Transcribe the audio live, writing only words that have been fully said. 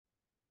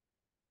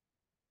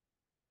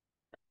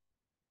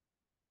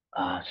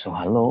So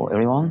hello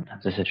everyone,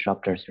 this is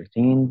chapter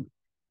 13.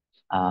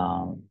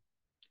 Um,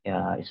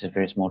 yeah, it's a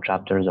very small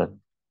chapter that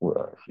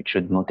it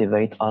should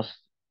motivate us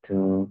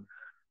to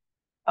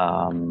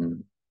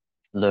um,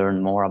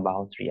 learn more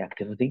about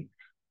reactivity.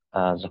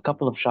 The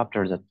couple of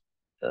chapters that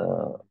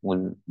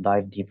will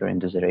dive deeper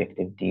into the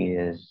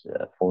reactivity is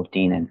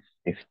 14 and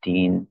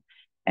 15,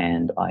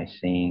 and I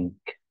think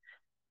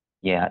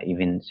yeah,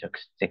 even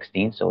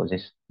 16. So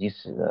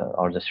these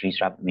are the three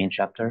main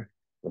chapter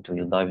that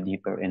will dive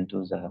deeper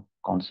into the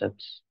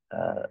concepts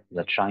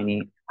that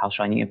how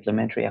Shiny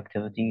implement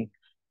reactivity,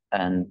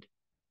 and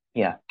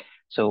yeah.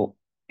 So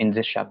in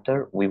this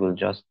chapter, we will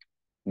just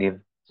give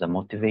the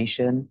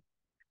motivation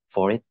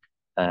for it,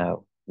 uh,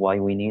 why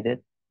we need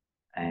it,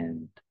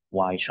 and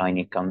why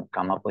Shiny come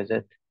up with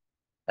it,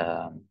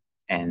 um,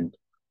 and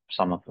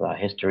some of the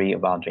history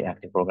about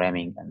reactive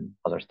programming and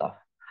other stuff.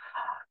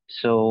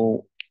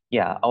 So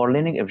yeah, our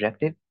learning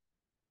objective,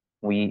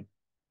 we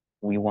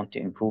we want to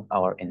improve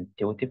our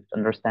intuitive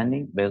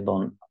understanding based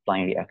on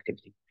applying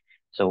reactivity.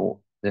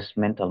 So this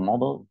mental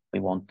model, we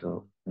want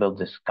to build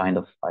this kind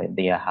of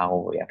idea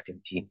how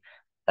reactivity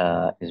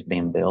is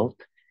being built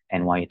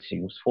and why it's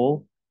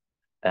useful.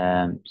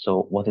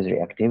 So what is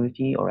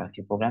reactivity or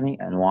active programming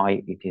and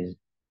why it is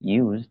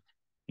used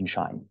in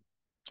Shiny?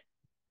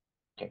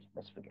 Okay,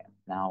 let's begin.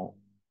 Now,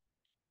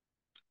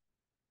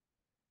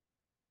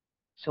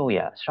 so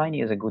yeah,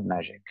 Shiny is a good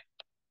magic.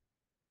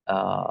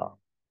 Uh,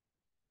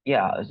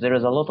 yeah, there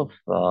is a lot of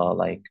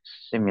like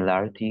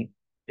similarity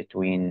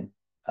between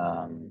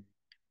um,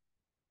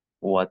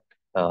 what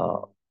uh,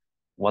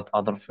 what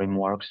other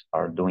frameworks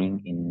are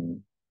doing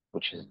in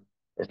which is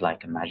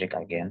like a magic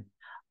again,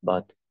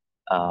 but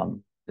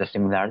the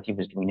similarity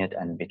between it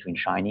and between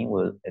Shiny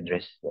will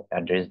address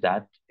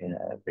that in,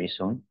 very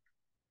soon.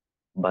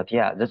 But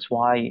yeah, that's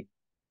why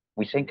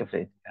we think of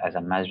it as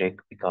a magic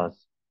because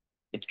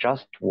it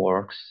just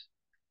works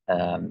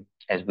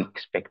as we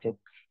expected,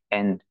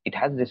 and it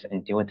has this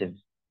intuitive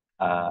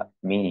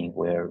meaning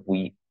where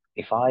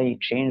if I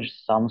change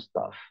some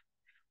stuff,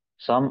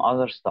 some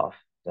other stuff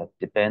that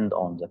depend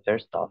on the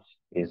first stuff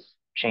is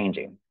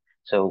changing.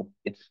 So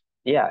it's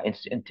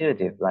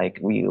intuitive, like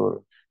we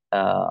were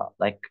uh,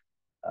 like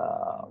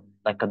uh,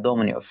 like a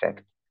domino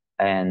effect,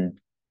 and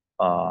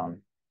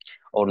um,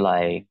 or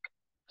like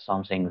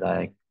something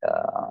like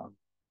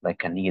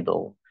a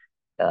needle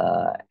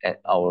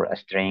or a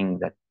string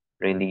that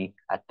really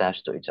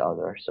attached to each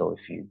other. So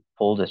if you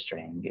pull the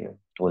string, it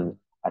will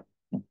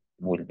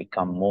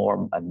become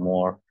more and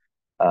more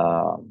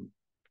um,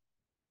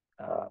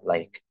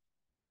 like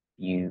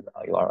you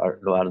are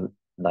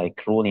like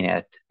rolling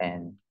it,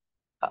 and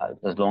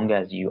as long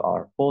as you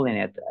are pulling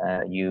it,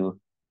 you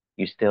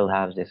still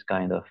have this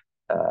kind of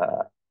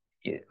uh,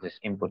 this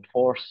input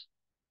force,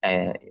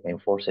 and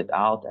force it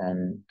out,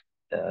 and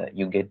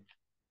you get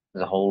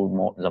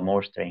the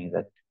more strings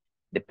that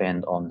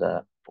depend on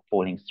the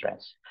pulling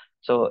stress.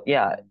 So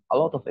yeah, a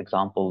lot of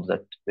examples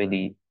that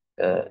really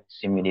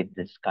simulate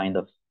this kind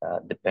of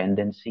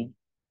dependency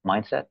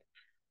mindset.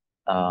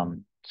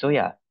 So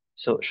yeah,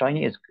 so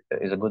Shiny is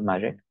a good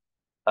magic.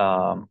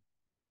 Um,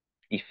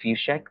 if you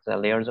check the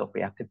layers of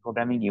reactive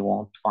programming, you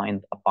won't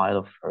find a pile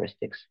of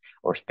heuristics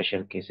or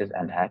special cases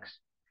and hacks.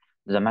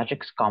 The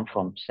magics come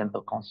from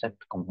simple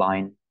concepts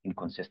combined in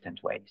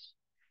consistent ways.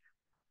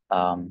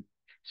 Um,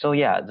 so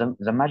yeah,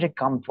 the magic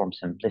comes from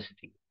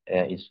simplicity.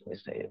 Is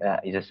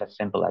as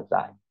simple as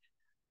that.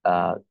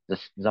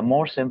 The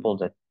more simple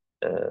that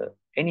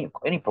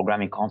any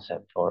programming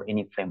concept or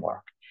any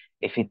framework,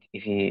 if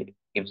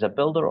the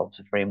builder of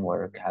the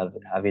framework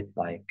have it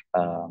like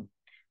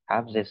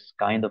have this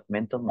kind of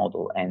mental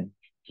model, and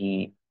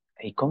he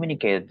he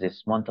communicated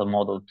this mental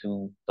model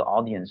to the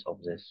audience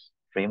of this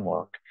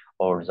framework,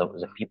 or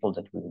the people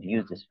that will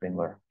use this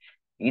framework,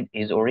 it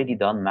is already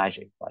done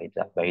magic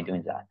by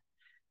doing that.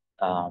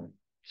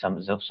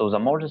 So the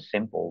more it's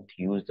simple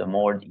to use, the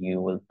more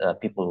you will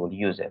people will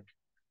use it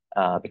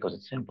because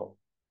it's simple.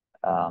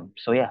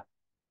 So yeah,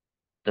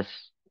 this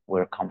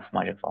where comes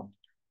magic from.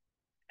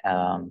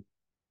 Um,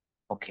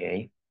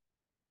 okay,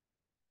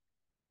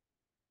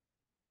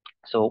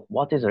 so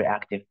what is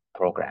reactive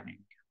programming?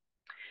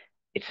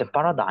 It's a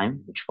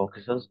paradigm which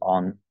focuses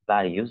on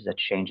values that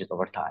changes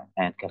over time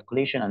and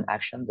calculation and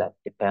action that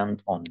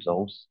depend on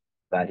those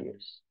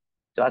values.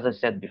 So as I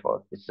said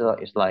before, it's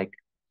like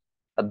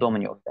a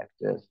domino effect.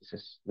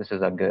 This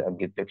is a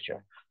good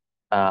picture.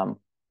 Um,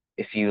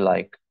 if you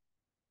like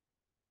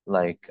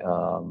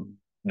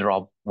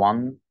drop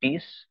one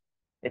piece,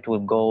 it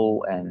will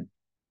go and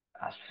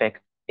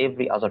affect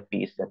every other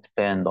piece that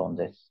depend on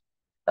this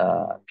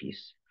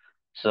piece.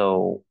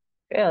 So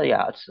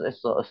yeah,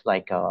 it's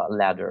like a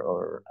ladder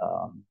or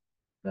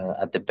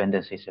a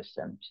dependency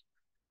systems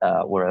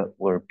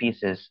where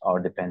pieces are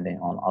depending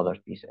on other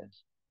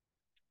pieces,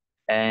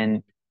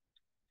 and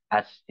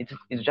as it's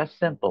just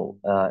simple.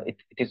 It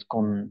is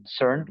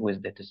concerned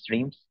with data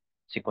streams,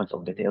 sequence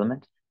of data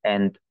elements,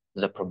 and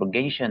the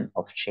propagation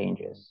of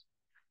changes.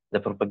 The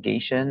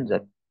propagation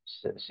that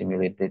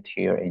simulated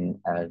here in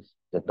as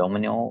the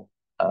domino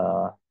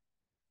uh,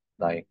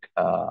 like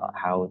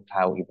how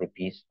every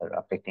piece are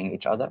affecting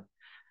each other.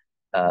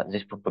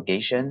 This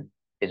propagation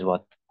is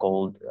what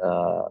called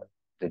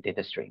the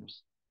data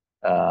streams,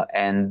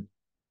 and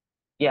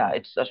yeah,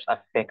 it's just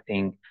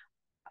affecting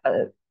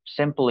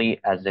simply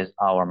as is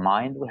our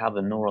mind. We have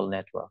a neural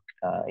network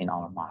in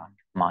our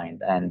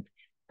mind, and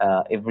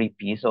every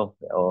piece of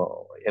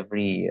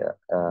every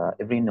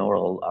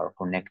neural are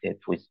connected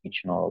with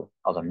each neural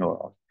other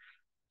neural.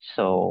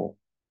 So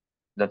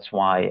that's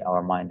why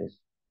our mind is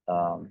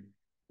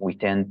we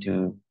tend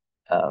to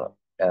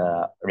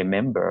uh,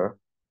 remember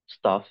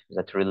stuff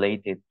that's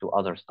related to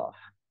other stuff.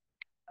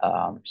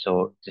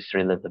 So this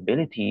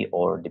relatability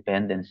or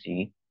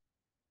dependency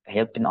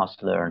helping us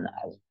learn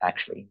as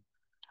actually.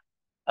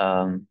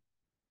 Um,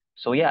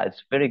 so yeah,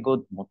 it's very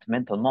good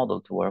mental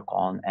model to work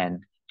on,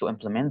 and to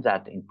implement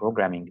that in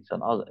programming, it's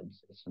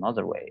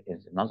another way,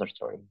 is another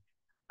story.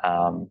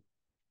 Um,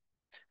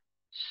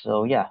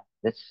 so yeah,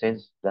 that's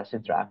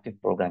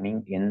interactive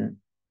programming in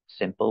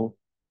simple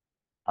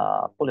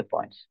bullet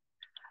points.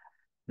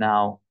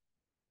 Now,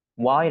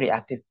 why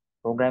reactive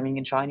programming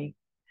in Shiny?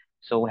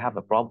 So we have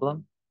a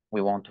problem.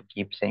 We want to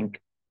keep sync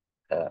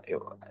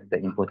the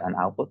input and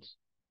outputs.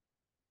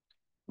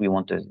 We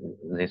want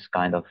this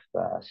kind of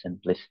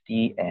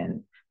simplicity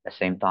and at the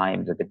same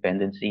time the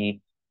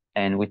dependency.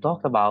 And we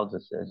talked about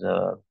this as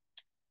a,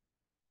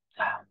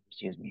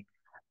 excuse me,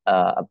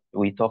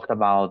 we talked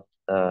about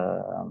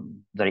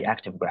the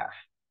reactive graph,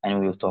 and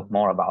we will talk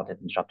more about it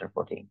in chapter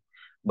 14.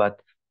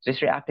 But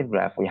this reactive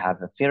graph, we have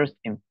the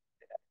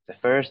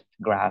first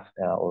graph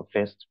or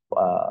first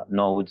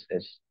nodes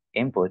is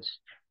inputs,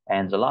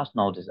 and the last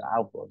node is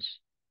outputs.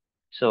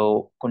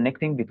 So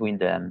connecting between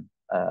them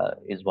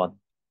is what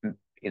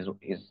is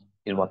is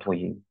is what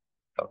we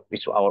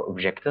is our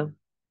objective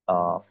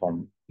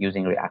from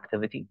using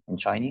reactivity in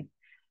Shiny.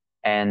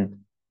 And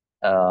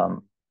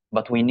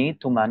but we need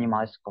to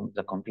minimize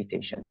the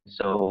computation.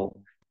 So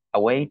a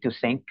way to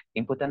sync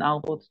input and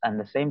outputs and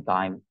at the same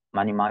time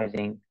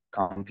minimizing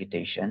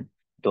computation.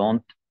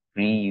 Don't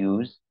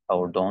reuse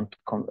or don't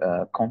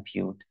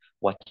compute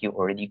what you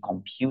already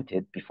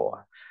computed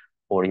before,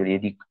 or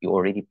you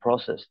already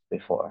processed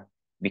before,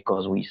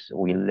 because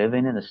we live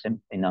in a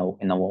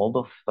in a world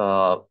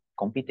of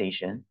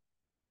computation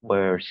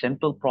where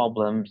simple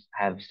problems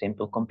have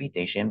simple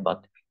computation,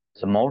 but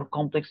the more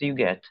complex you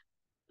get,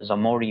 the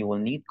more you will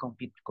need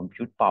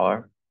compute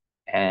power,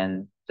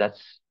 and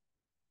that's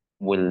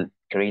will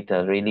create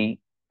a really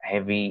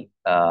heavy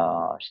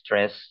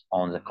stress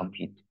on the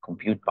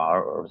compute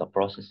power or the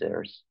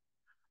processors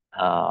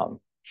um,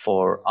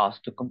 for us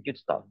to compute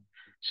stuff.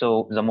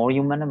 So the more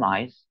you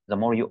minimize, the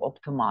more you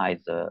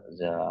optimize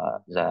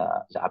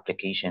the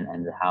application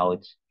and how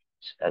it's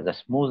the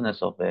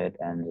smoothness of it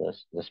and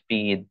the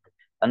speed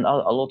and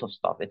a lot of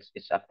stuff.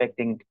 It's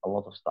affecting a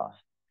lot of stuff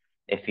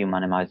if you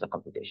minimize the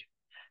computation.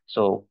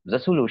 So the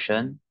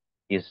solution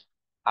is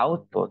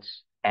outputs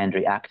and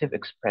reactive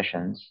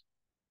expressions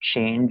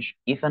change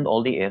if and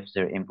only if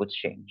their inputs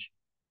change.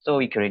 So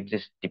we create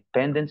this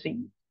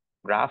dependency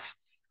graph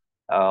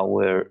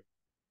where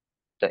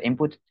the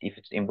input, if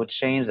its input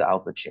change, the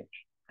output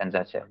change, and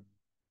that's it.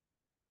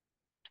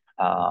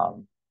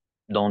 Um,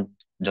 don't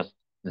just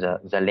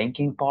the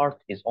linking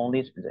part is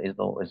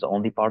the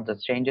only part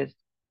that changes.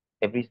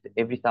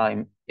 Every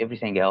time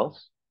everything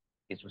else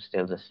is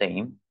still the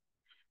same.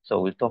 So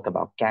we'll talk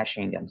about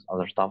caching and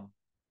other stuff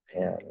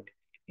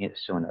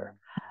sooner.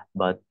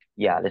 But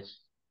yeah, let's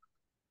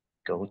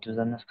go to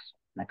the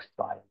next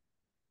slide.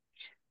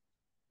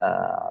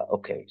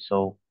 Okay,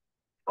 so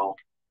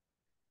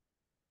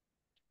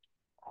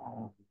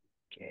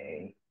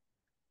okay,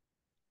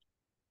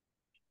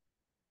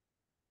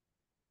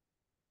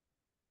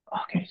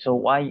 okay. So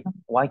why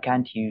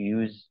can't you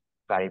use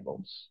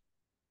variables?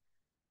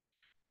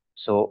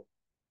 So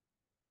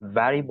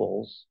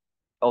variables.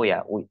 Oh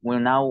yeah, we're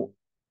now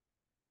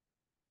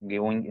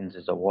going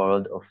into the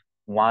world of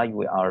why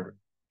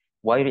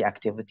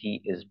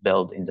reactivity is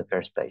built in the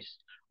first place.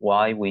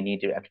 Why we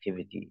need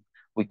reactivity.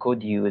 We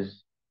could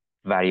use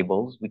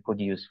variables, we could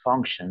use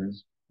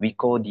functions, we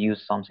could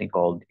use something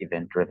called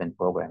event-driven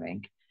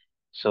programming.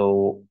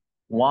 So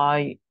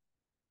why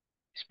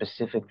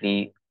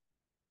specifically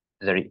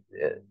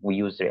we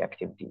use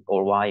reactivity,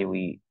 or why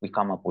we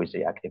come up with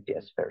reactivity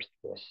as first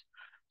place?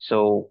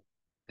 So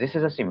this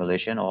is a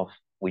simulation of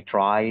we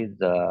try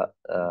the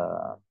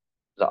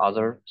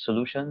other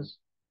solutions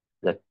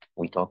that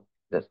we talked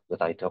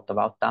that I talked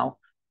about now,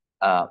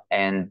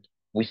 and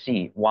we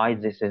see why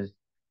this is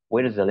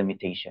where the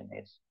limitation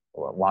is,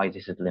 or why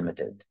this is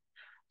limited.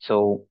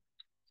 So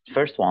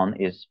first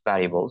one is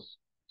variables.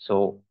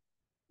 So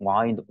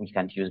why we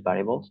can't use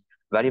variables?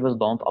 Variables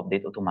don't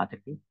update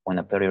automatically when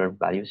a period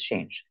values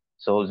change.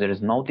 So there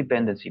is no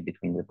dependency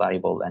between the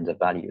variable and the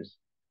values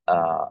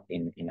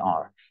in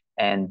R.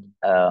 And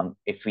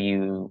if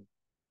you,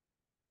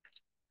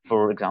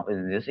 for example,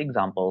 in this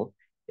example,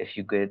 if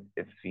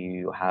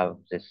you have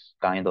this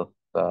kind of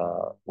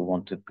we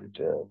want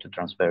to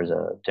transfer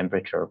the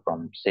temperature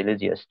from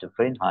Celsius to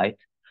Fahrenheit,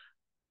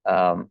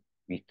 um,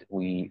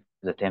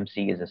 the temp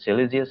C is a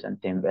Celsius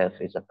and temp F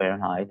is a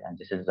Fahrenheit, and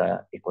this is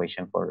the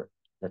equation for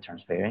the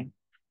transferring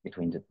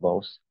between the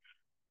both.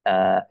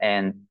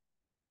 And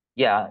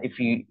yeah, if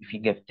you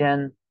give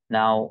 10,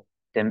 now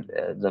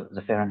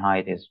the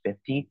Fahrenheit is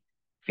 50.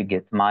 If you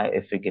give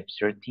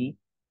 30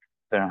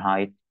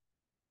 Fahrenheit,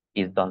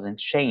 it doesn't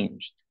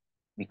change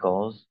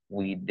because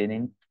we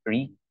didn't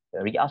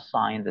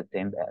reassign the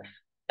temp F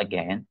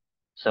again.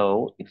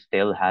 So it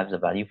still has the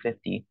value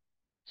 50.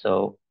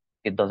 So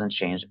it doesn't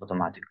change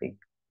automatically.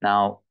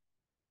 Now,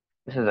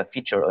 this is a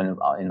feature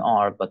in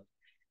R, but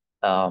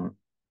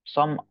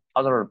some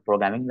other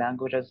programming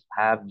languages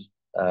have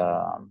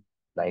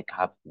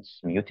have this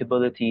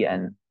mutability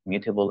and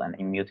mutable and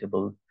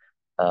immutable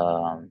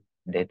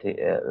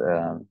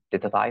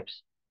data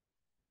types.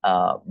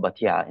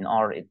 But yeah, in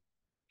R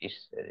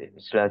it's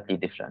slightly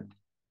different.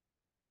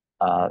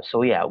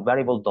 So yeah,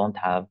 variables don't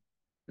have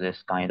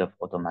this kind of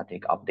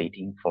automatic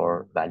updating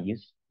for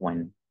values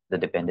when the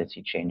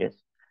dependency changes.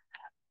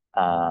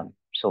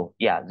 So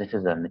yeah, this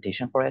is a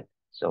notation for it.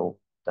 So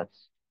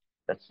that's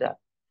that.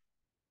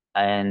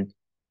 And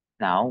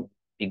now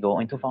we go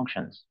into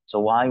functions. So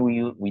why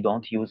we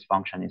don't use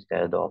function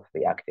instead of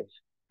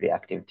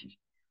reactivity?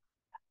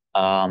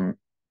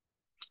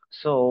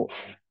 So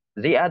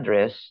they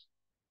address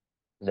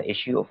the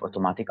issue of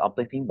automatic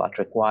updating, but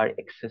require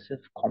excessive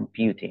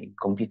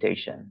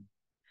computation.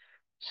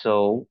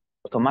 So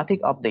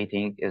automatic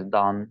updating is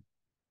done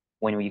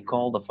when we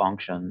call the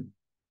function.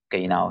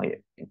 Okay, now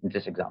here, in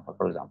this example,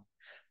 for example,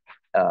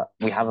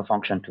 we have a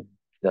function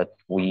that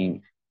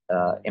we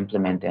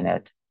implement in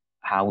it,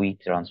 how we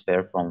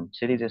transfer from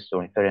Celsius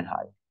to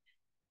Fahrenheit.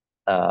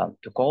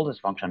 To call this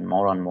function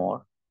more and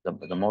more,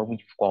 the more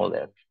we call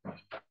it,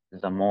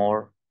 the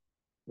more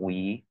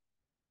we,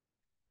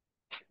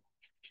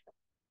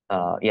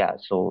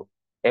 so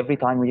every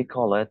time we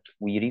call it,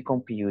 we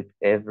recompute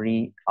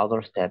every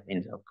other step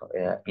in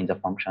the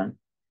function.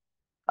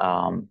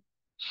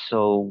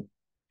 So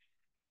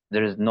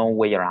there is no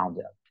way around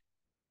it.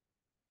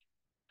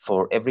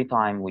 For every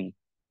time we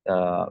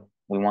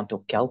want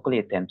to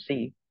calculate temp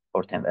C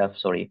or temp F,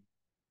 sorry,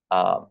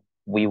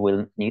 we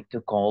will need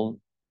to call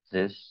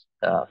this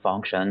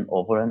function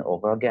over and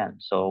over again.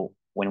 So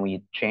when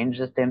we change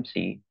the temp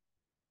C,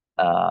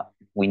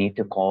 we need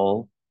to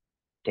call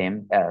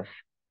temp F,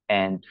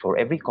 and for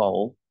every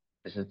call,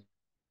 this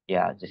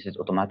is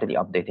automatically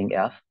updating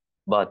F,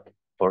 but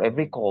for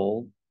every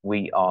call,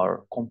 we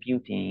are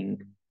computing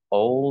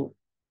all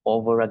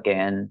over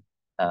again,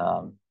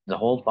 the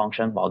whole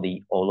function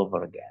body all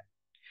over again.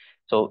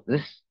 So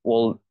this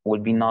will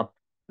be not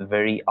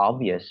very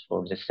obvious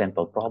for this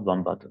simple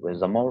problem, but with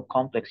the more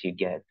complex you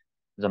get,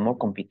 the more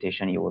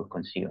computation you will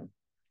consume.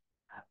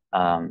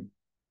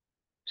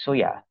 So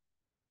yeah,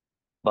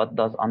 but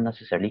does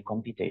unnecessarily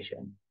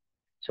computation.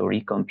 So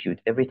recompute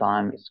every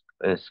time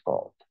is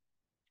called.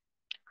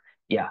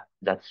 Yeah,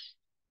 that's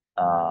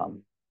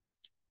and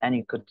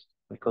we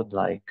could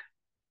like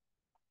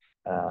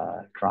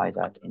try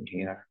that in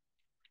here.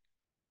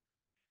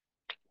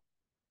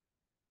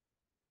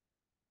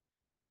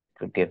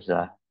 It gives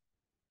a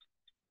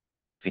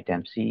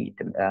temp C,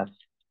 temp F,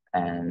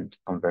 and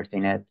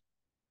converting it.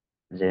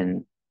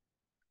 Then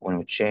when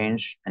we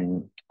change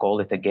and call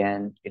it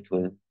again, it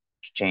will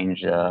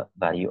change the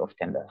value of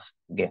temp F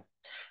again.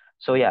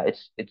 So yeah,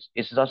 it's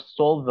just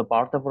solve the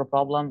part of the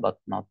problem, but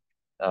not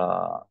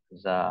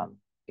the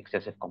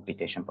excessive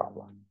computation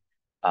problem.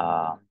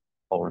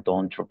 Or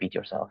don't repeat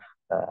yourself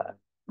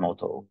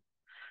motto,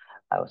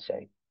 I would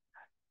say.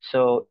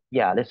 So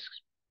yeah, let's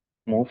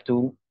move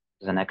to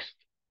the next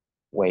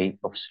wave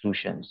of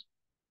solutions.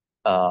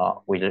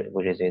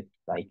 Where is it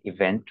like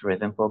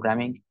event-driven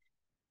programming?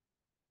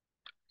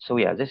 So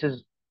yeah, this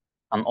is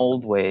an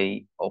old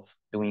way of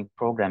doing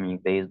programming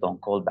based on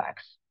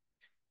callbacks.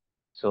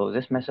 So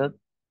this method,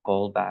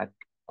 callback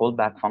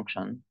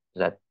function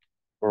that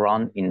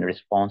run in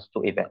response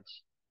to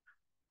events.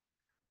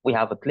 We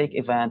have a click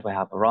event, we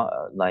have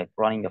like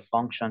running a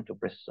function to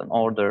press an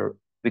order.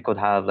 We could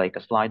have like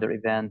a slider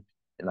event,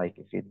 like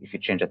if you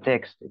change a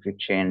text, if you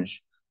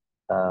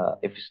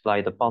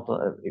slide the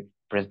button, if you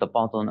press the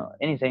button,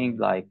 anything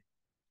like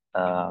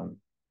um,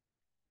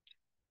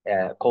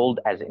 called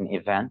as an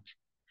event.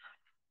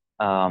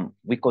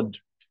 We could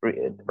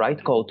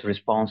write code to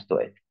respond to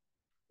it.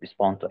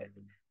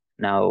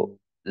 Now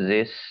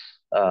this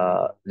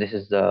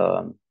is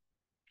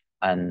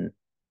an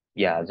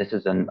this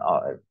is an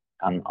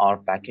R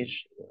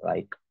package.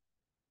 Like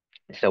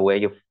it's a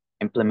way of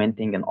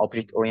implementing an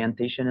object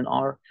orientation in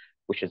R,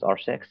 which is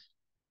R6.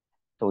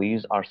 So we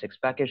use R6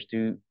 package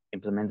to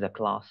implement the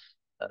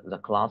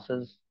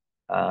classes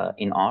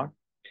in R.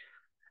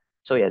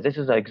 So yeah, this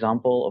is an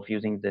example of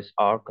using this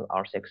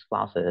R6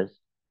 classes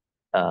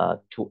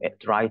to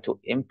try to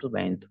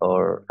implement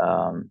or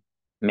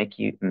make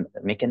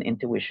an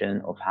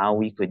intuition of how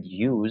we could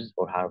use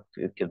or how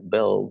we could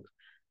build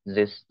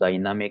this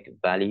dynamic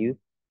value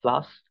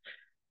class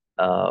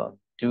uh,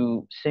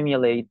 to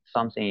simulate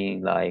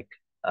something like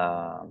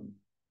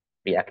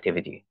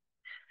reactivity.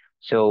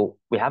 So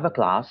we have a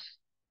class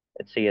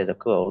let's see the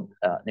code.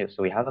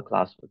 So we have a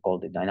class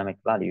called the dynamic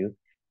value.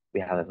 We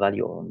have a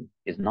value on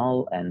is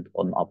null and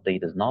on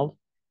update is null,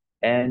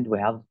 and we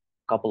have a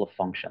couple of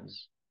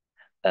functions.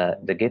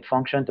 The get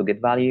function to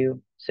get value,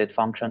 set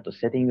function to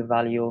setting the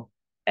value,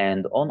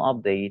 and on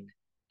update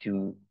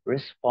to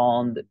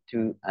respond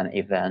to an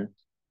event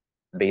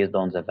based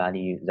on the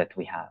value that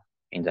we have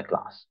in the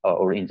class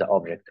or in the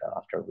object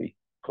after we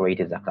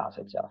created the class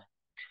itself.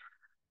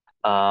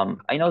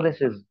 I know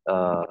this is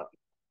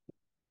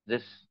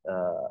this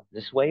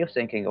this way of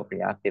thinking of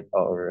reactive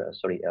or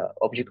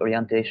object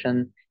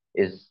orientation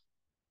is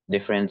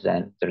different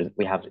than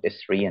we have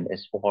S3 and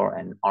S4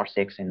 and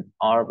R6 and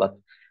R, but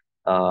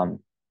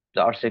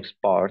the R6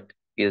 part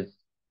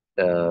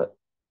uh,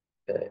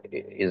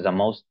 is the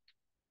most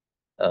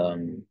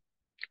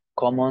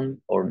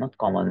common or not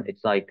common.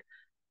 It's like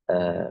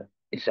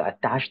it's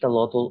attached a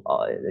lot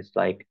of it's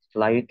like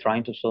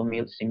trying to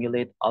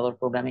simulate other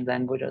programming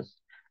languages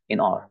in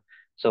R.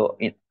 So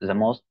the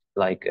most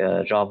like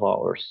Java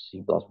or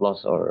C++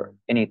 or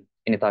any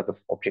type of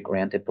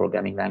object-oriented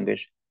programming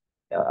language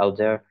out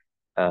there,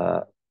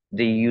 uh,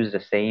 they use the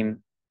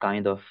same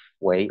kind of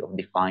way of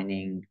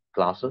defining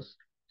classes.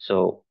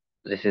 So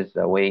this is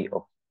a way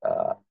of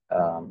uh,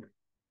 um,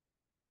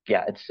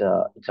 yeah, it's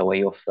a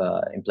way of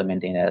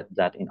implementing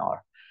that in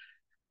R.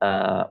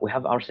 We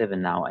have R7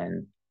 now,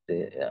 and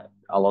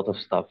a lot of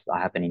stuff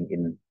happening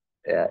in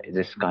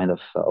this kind of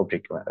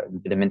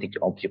implementing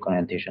object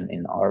orientation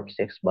in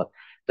R6, but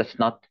that's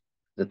not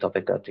the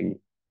topic that we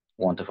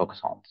want to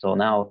focus on. So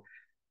now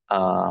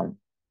um,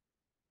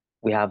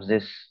 we have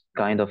this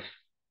kind of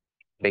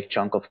big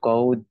chunk of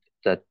code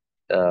that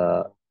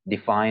uh,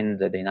 define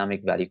the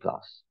dynamic value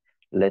class.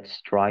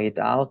 Let's try it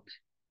out.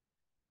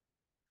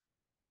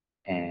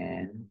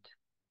 And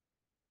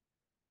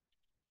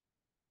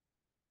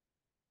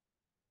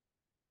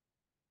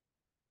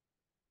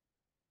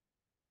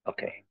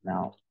okay,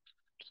 now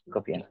just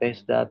copy and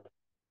paste that.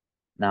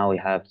 Now we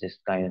have this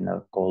kind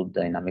of called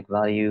dynamic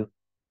value.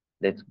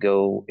 Let's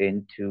go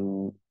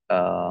into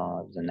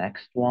the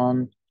next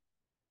one.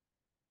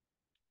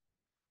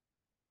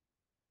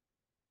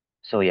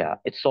 So yeah,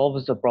 it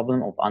solves the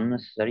problem of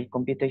unnecessary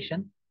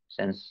computation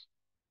since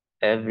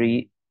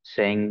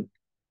everything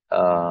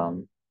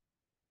um,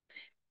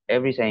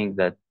 everything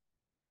that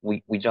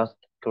we just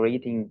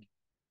creating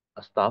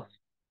a stuff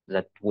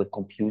that will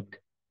compute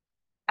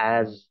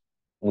as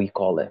we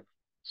call it.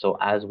 So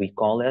as we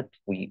call it,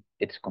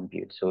 it's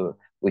compute. So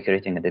we're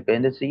creating a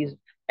dependencies,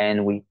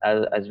 and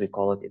as we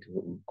call it, it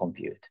will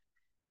compute.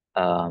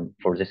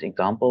 For this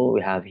example,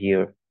 we have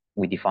here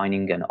we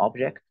defining an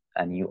object,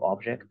 a new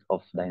object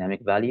of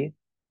dynamic value.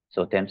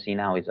 So tempc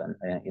now is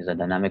a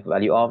dynamic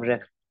value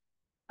object,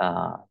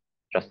 uh,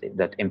 just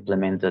that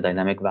implements the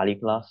dynamic value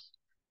class,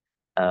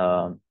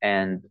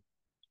 and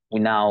we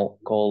now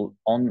call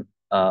on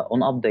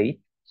update.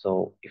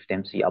 So if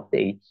tempc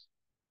updates,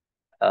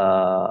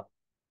 uh,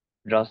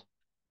 just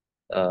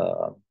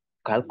uh,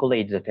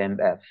 calculate the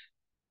tempf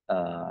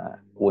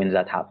when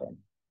that happens,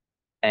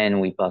 and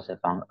we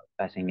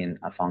passing in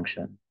a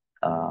function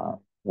uh,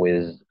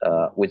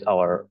 with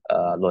our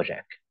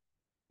logic.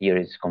 Here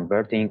is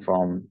converting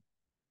from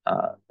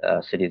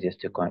Celsius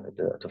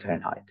to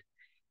Fahrenheit.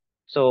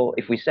 So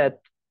if we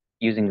set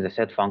using the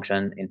set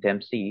function in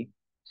tempc,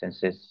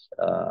 since it's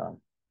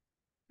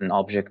an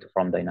object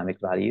from dynamic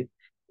value,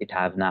 it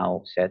have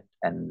now set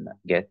and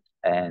get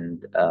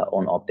and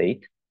on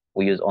update.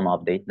 We use on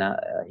update now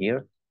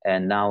here,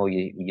 and now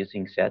we're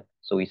using set.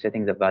 So we're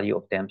setting the value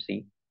of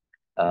tempc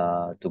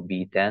to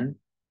be 10.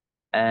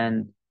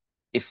 And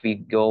if we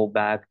go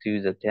back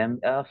to the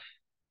tempf,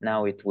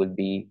 now it will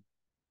be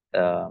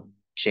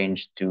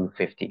changed to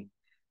 50.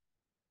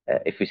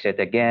 If we set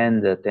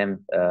again the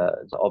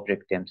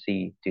object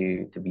tempc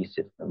to be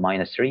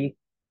 -3,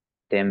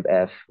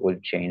 tempf will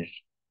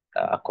change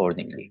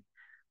accordingly.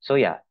 So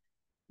yeah,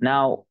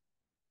 now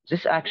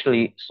this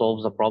actually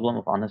solves the problem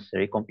of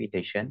unnecessary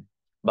computation,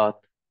 but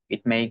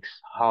it makes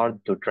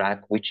hard to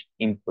track which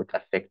input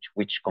affects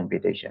which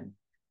computation.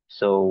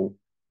 So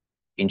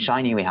in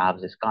Shiny, we have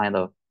this kind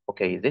of,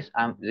 okay, this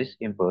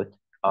input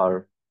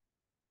are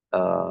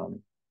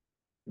um,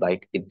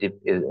 like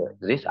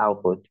this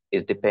output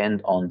is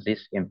depend on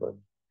this input.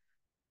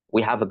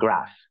 We have a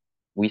graph.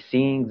 We're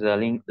seeing the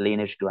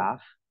lineage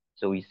graph.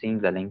 So we're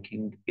seeing the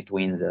linking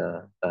between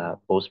the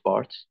both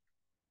parts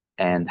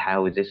and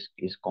how this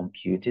is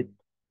computed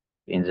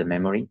in the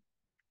memory.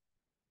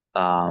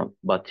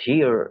 But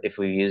here, if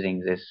we're using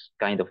this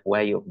kind of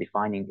way of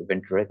defining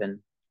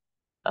event-driven,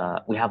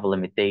 we have a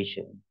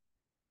limitation,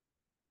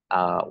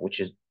 which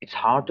is it's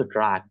hard to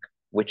track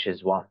which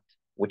is what,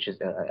 which is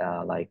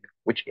like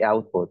which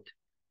output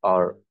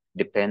are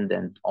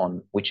dependent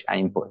on which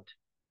input.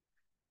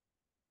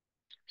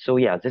 So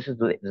yeah, this is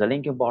the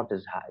linking part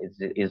is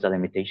the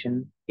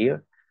limitation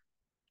here.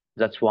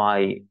 That's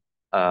why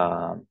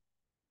uh,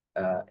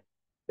 uh,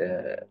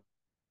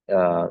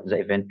 the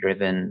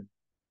event-driven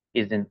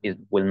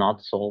will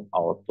not solve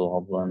our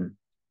problem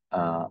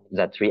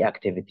that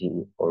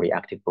reactivity or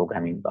reactive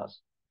programming does.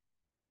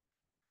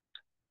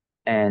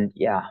 And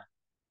yeah,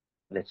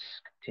 let's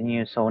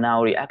continue. So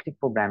now reactive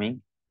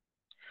programming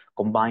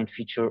combined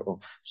feature of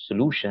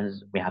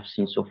solutions we have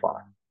seen so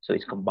far. So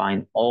it's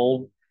combined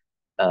all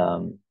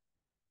um,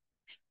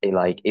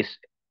 it's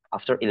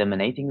after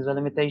eliminating the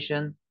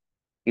limitation,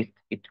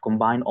 it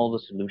combine all the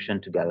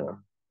solution together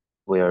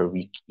where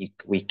we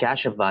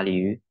cache a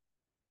value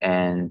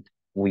and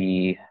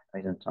we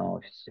I don't know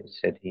if it's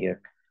said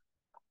here.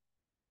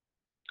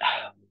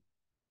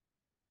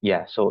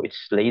 Yeah, so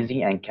it's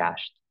lazy and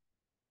cached.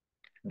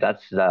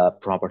 That's the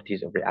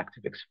properties of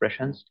reactive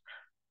expressions.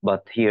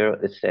 But here,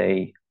 let's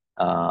say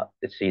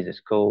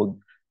this code,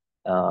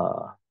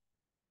 uh,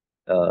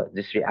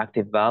 this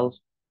reactive valve,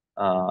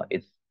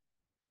 it's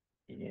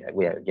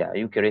yeah,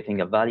 you're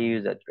creating a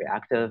value that's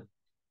reactive,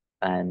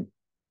 and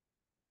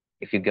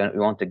if you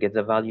want to get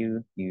the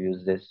value, you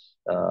use this.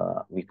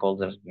 We call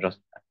this just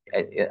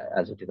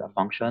as it is a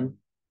function,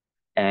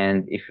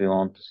 and if we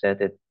want to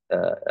set it,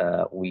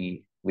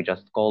 we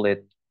just call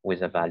it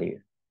with a value,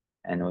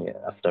 and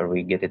after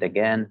we get it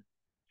again,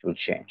 it will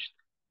change.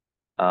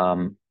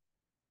 Um,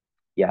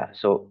 yeah,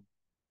 so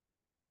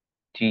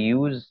to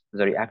use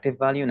the reactive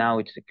value now,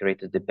 it's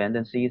created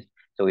dependencies.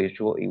 So if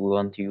we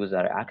want to use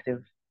a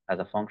reactive as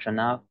a function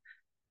now,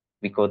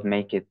 we could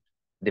make it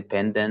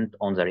dependent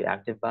on the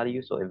reactive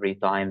value. So every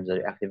time the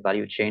reactive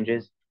value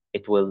changes,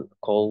 it will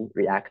call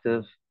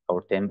reactive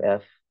or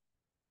tempf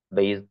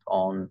based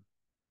on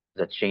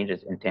the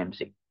changes in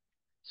tempc.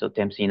 So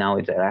tempc now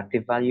is a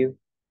reactive value.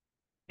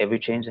 Every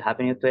change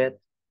happening to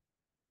it,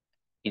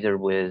 either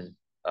with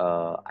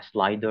a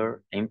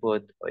slider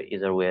input or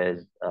either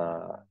with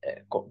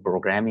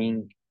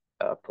programming,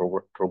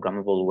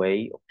 programmable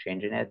way of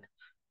changing it.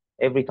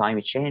 Every time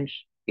it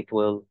change, it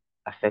will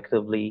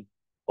effectively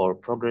or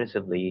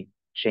progressively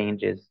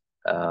changes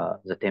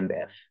the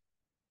tembf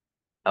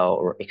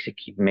or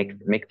execute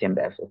make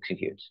tembf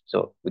executes.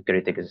 So we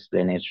create this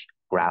lineage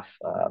graph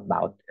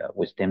about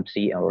with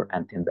tempc or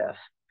and tembf.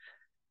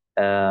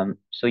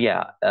 So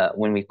yeah,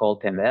 when we call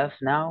tembf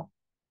now,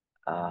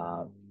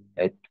 uh,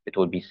 it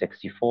will be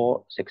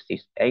 64,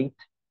 68.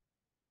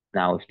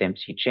 Now if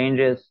tempc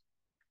changes,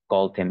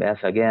 call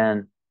tembf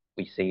again,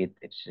 we see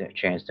it's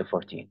changed to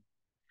 14.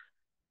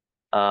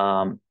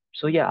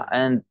 So yeah,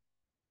 and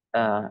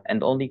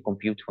only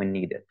compute when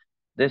needed.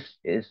 This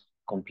is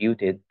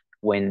computed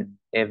when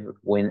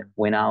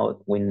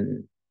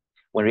when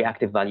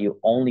reactive value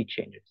only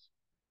changes.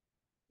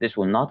 This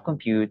will not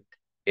compute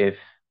if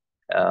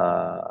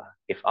uh,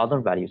 if other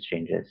values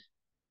changes,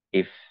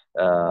 if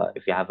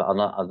you have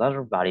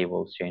other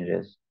variables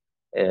changes,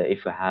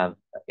 if you have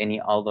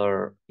any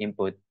other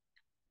input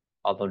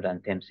other than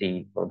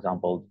tempc, for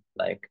example,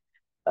 like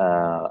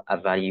a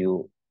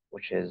value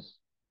which is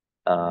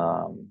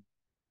um,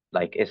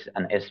 like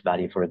an S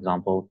value, for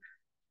example,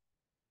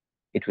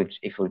 if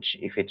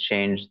it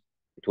changed,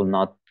 it will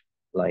not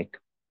like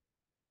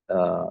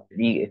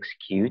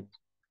re-execute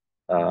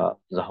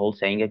the whole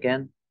thing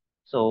again.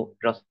 So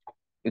just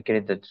you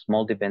create a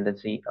small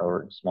dependency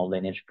or small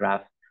lineage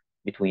graph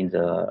between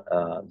the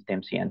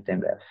tempc and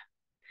tembf.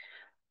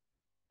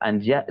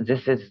 And yeah,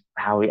 this is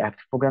how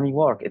reactive programming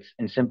work. It's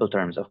in simple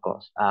terms, of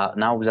course.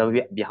 Now,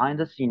 behind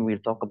the scene, we'll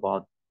talk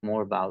about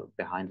more about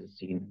behind the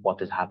scene,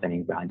 what is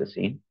happening behind the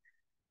scene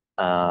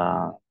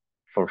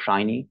for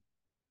Shiny,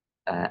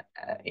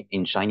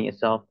 in Shiny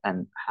itself,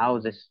 and how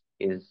this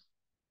is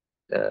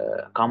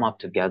come up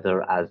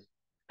together as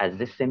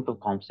this simple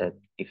concept.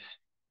 If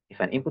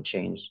an input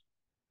change,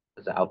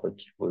 the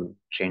output will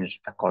change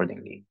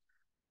accordingly.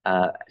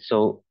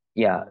 So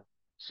yeah,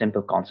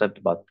 simple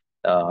concept, but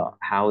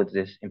how is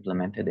this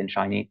implemented in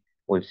Shiny?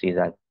 We'll see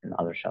that in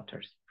other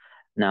chapters.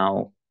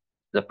 Now,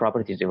 the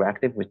properties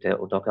reactive,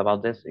 we'll talk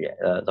about this.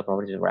 The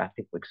properties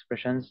reactive for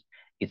expressions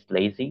is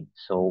lazy,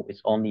 so it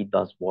only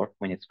does work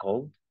when it's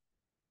called.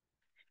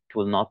 It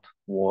will not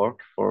work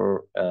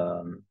for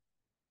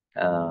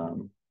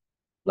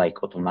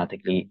like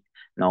automatically.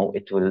 No,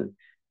 it will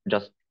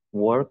just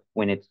work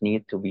when it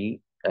needs to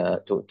be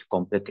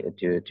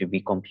to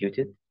be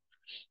computed.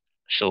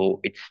 So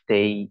it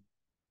stay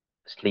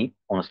sleep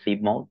on a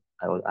sleep mode.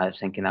 I was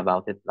thinking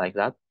about it like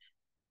that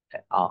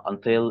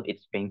until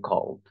it's being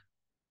called.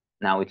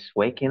 Now it's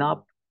waking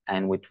up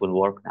and it will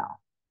work now.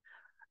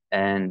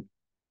 And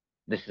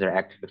this is an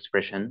active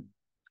expression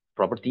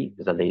property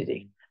is a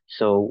lazy.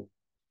 So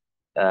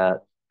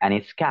and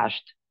it's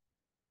cached.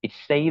 It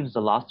saves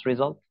the last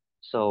result.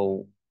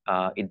 So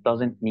it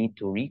doesn't need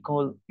to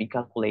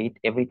recalculate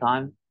every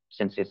time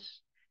since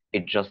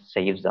it just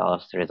saves the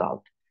last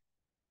result.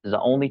 The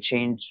only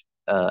change,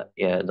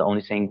 the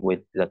only thing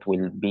with that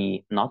will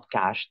be not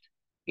cached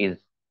is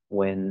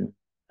when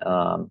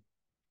um,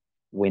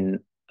 when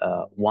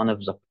one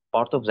of the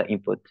part of the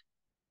input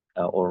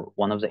or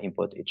one of the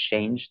input is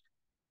changed.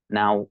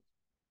 Now,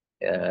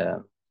 uh,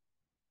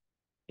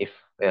 if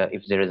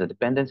if there is a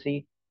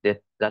dependency,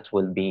 that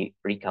will be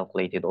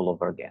recalculated all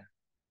over again.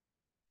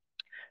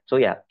 So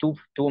yeah, two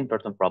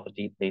important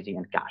property, lazy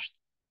and cached.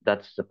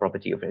 That's the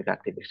property of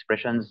reactive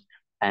expressions,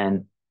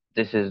 and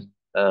this is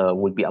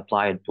will be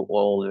applied to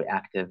all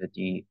reactive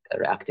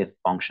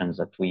functions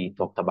that we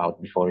talked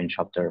about before in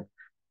chapter,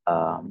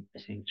 I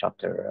think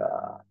chapter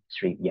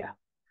 3. Yeah.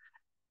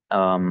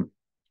 Um,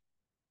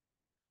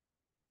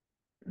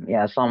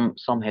 yeah,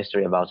 some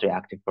history about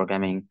reactive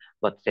programming,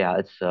 but yeah,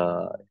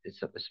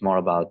 it's more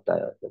about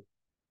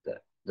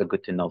the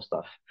good to know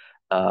stuff.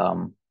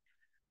 Um,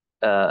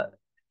 uh,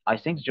 I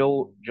think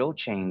Joe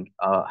Chang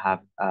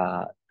have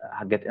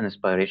get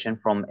inspiration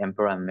from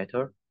Emperor and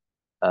Meter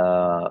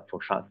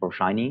for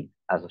Shiny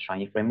as a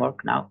Shiny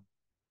framework now.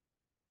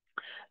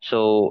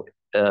 So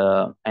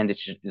and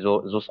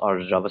those are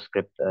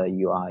JavaScript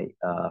UI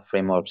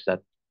frameworks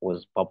that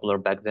was popular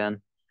back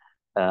then.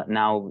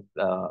 Now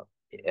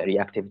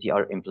reactivity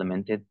are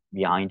implemented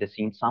behind the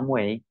scenes some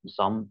way,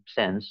 some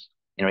sense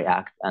in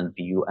React and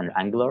Vue and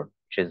Angular,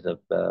 which is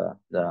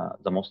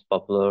the most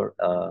popular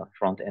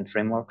front end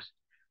frameworks.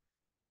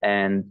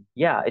 And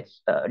yeah,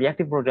 it's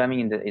reactive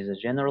programming is a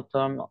general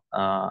term.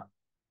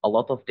 A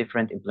lot of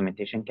different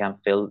implementation can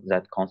fill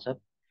that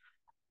concept.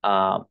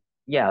 Uh,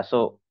 yeah,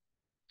 so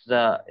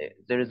the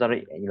there is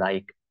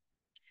like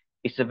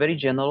it's a very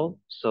general.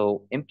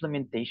 So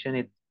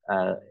implementation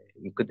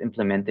you could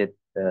implement it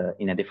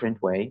in a different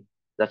way.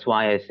 That's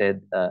why I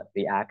said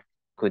React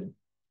could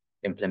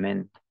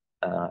implement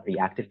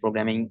reactive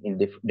programming in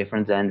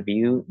different than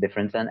Vue,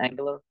 different than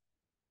Angular.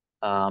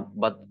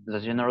 But the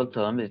general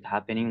term is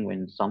happening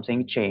when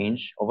something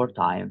change over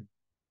time.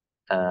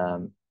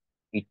 Um,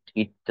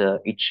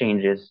 it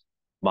changes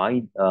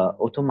by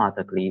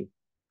automatically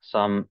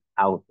some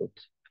output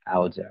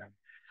out there.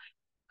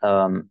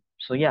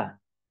 So yeah,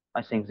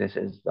 I think this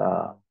is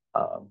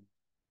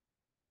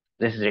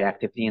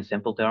reactivity in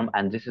simple term,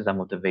 and this is a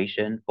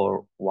motivation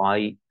for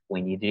why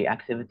we need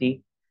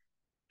reactivity.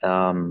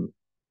 Um,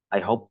 I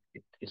hope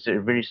it's a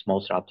very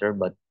small chapter,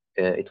 but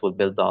it will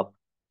build up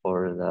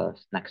for the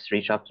next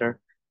 3 chapter,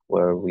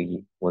 where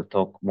we will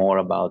talk more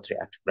about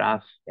reactive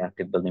graph,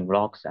 reactive building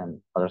blocks, and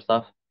other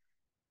stuff.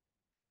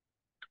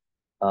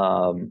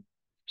 Um,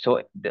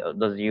 so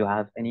does you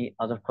have any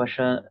other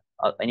question?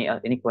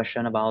 Any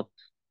question about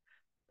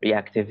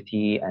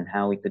reactivity and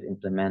how we could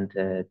implement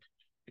it?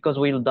 Because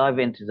we'll dive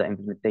into the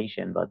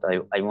implementation, but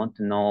I want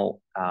to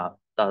know,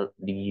 do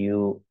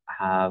you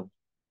have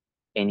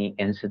any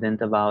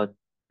incident about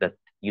that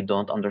you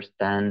don't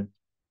understand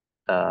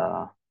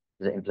uh,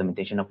 the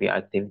implementation of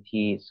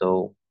reactivity?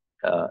 So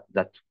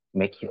that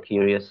make you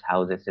curious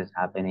how this is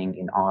happening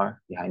in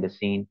R behind the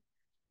scene.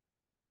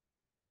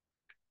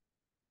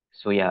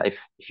 So yeah, if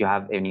you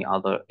have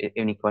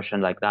any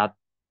question like that,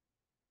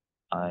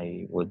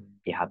 I would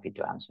be happy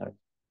to answer it.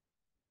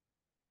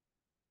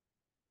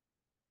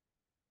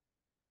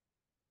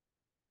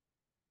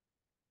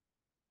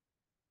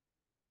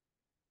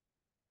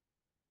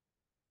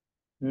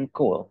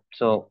 Cool.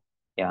 So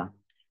yeah.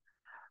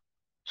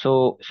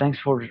 So thanks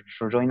for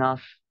joining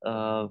us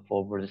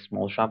for this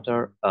small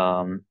chapter.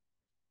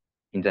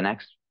 In the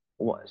next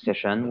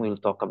session, we'll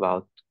talk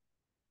about.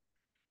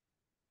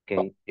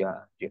 Okay,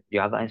 yeah. Do you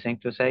have anything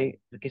to say,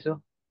 Kisu?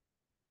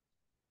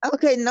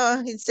 Okay,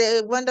 no, it's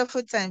a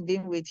wonderful time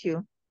being with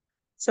you.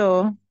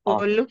 So we'll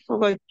Awesome. look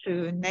forward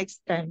to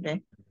next time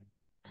then.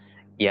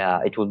 Yeah,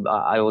 it will.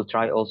 I will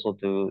try also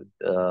to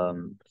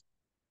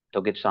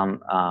get some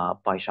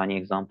PyShiny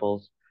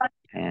examples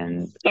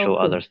and show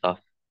Okay. other stuff.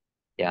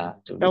 Yeah,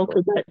 to be Okay,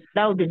 cool.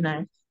 that would be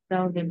nice.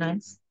 That would be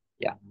nice.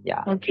 Yeah,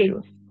 yeah, Okay.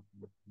 sure.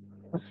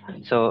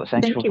 So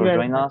thanks Thank you for very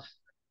joining much. us.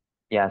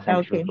 Yeah,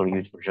 thanks Okay. for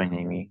you for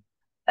joining me,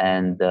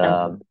 and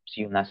Okay.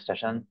 see you next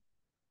session.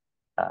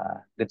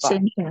 Goodbye.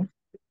 Same here.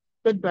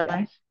 Goodbye.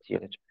 Yes, see you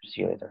later.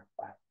 See you later.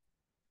 Bye.